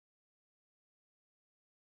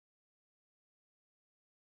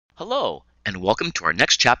Hello, and welcome to our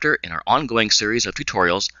next chapter in our ongoing series of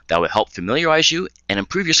tutorials that will help familiarize you and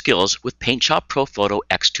improve your skills with PaintShop Pro Photo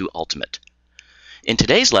X2 Ultimate. In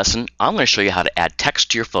today's lesson, I'm going to show you how to add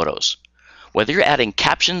text to your photos. Whether you're adding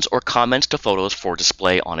captions or comments to photos for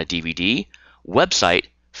display on a DVD, website,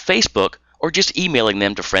 Facebook, or just emailing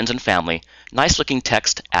them to friends and family, nice-looking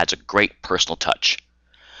text adds a great personal touch.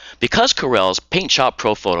 Because Corel's PaintShop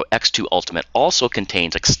Pro Photo X2 Ultimate also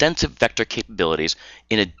contains extensive vector capabilities,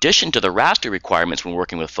 in addition to the raster requirements when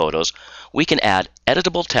working with photos, we can add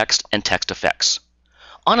editable text and text effects.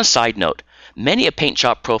 On a side note, many of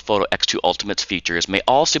PaintShop Pro Photo X2 Ultimate's features may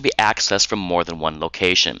also be accessed from more than one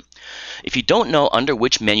location. If you don't know under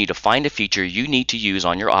which menu to find a feature you need to use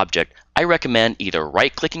on your object, I recommend either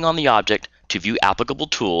right-clicking on the object to view applicable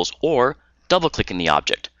tools or double-clicking the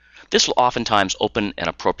object. This will oftentimes open an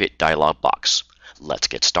appropriate dialog box. Let's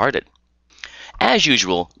get started. As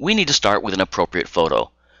usual, we need to start with an appropriate photo.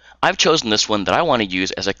 I've chosen this one that I want to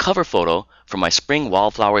use as a cover photo for my Spring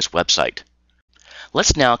Wildflowers website.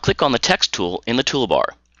 Let's now click on the text tool in the toolbar.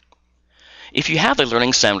 If you have the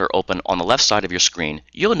Learning Center open on the left side of your screen,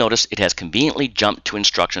 you'll notice it has conveniently jumped to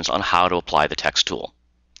instructions on how to apply the text tool.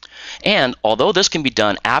 And although this can be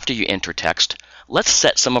done after you enter text, let's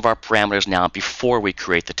set some of our parameters now before we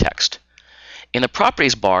create the text. In the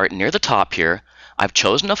Properties bar near the top here, I've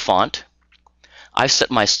chosen a font, I've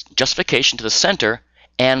set my justification to the center,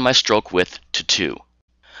 and my stroke width to 2.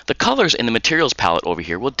 The colors in the Materials palette over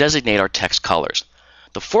here will designate our text colors.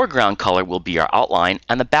 The foreground color will be our outline,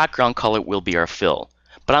 and the background color will be our fill.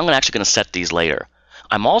 But I'm actually going to set these later.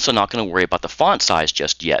 I'm also not going to worry about the font size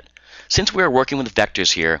just yet. Since we are working with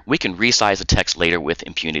vectors here, we can resize the text later with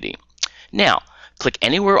impunity. Now, click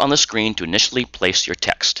anywhere on the screen to initially place your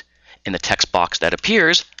text. In the text box that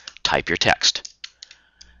appears, type your text.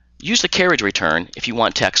 Use the carriage return if you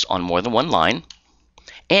want text on more than one line.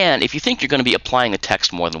 And if you think you're going to be applying the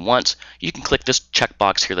text more than once, you can click this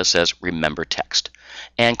checkbox here that says Remember Text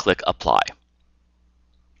and click Apply.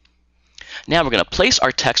 Now we're going to place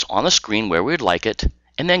our text on the screen where we would like it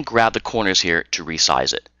and then grab the corners here to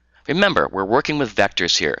resize it. Remember, we're working with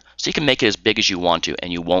vectors here, so you can make it as big as you want to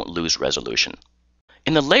and you won't lose resolution.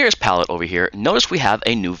 In the Layers palette over here, notice we have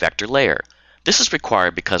a new vector layer. This is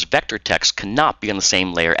required because vector text cannot be on the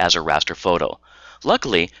same layer as a raster photo.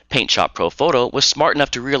 Luckily, PaintShop Pro Photo was smart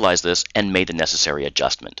enough to realize this and made the necessary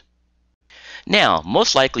adjustment. Now,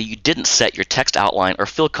 most likely you didn't set your text outline or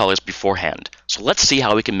fill colors beforehand, so let's see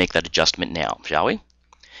how we can make that adjustment now, shall we?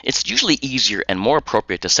 It's usually easier and more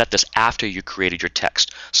appropriate to set this after you created your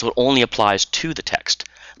text, so it only applies to the text.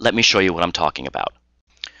 Let me show you what I'm talking about.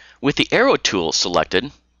 With the arrow tool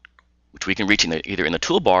selected, which we can reach either in the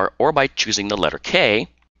toolbar or by choosing the letter K,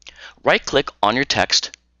 right-click on your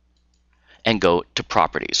text and go to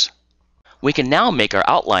Properties. We can now make our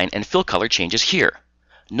outline and fill color changes here.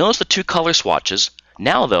 Notice the two color swatches.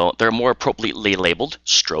 Now, though, they're more appropriately labeled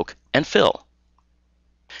Stroke and Fill.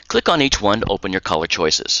 Click on each one to open your color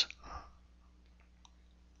choices.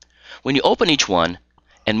 When you open each one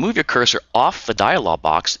and move your cursor off the dialog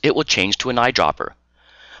box, it will change to an eyedropper.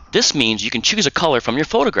 This means you can choose a color from your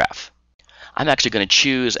photograph. I'm actually going to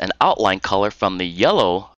choose an outline color from the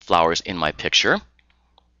yellow flowers in my picture.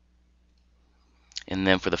 And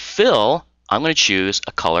then for the fill, I'm going to choose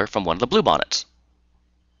a color from one of the bluebonnets.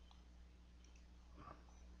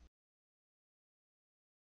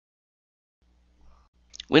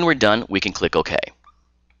 When we're done, we can click OK.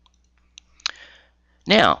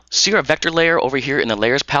 Now, see our vector layer over here in the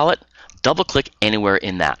Layers palette? Double-click anywhere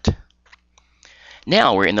in that.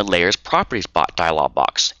 Now we're in the Layers Properties dialog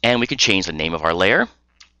box, and we can change the name of our layer.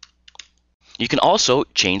 You can also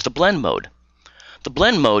change the blend mode. The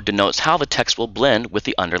blend mode denotes how the text will blend with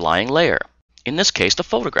the underlying layer, in this case the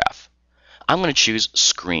photograph. I'm going to choose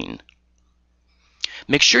Screen.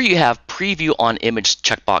 Make sure you have Preview on Image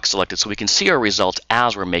checkbox selected so we can see our results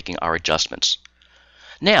as we're making our adjustments.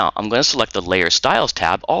 Now I'm going to select the Layer Styles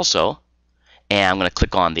tab also, and I'm going to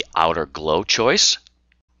click on the Outer Glow choice.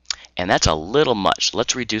 And that's a little much.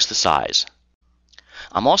 Let's reduce the size.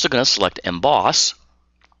 I'm also going to select Emboss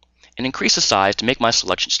and increase the size to make my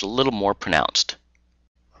selection just a little more pronounced.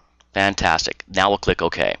 Fantastic. Now we'll click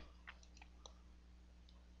OK.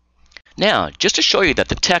 Now, just to show you that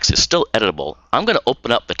the text is still editable, I'm going to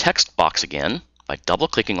open up the text box again by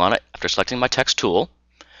double-clicking on it after selecting my text tool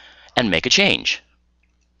and make a change.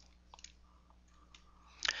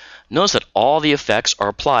 Notice that all the effects are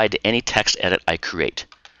applied to any text edit I create.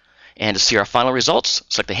 And to see our final results,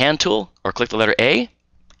 select the hand tool or click the letter A,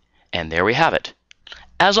 and there we have it.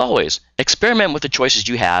 As always, experiment with the choices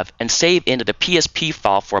you have and save into the PSP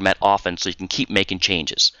file format often so you can keep making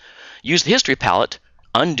changes. Use the History palette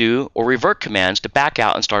undo, or revert commands to back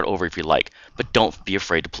out and start over if you like, but don't be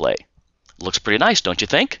afraid to play. Looks pretty nice, don't you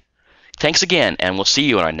think? Thanks again, and we'll see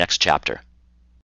you in our next chapter.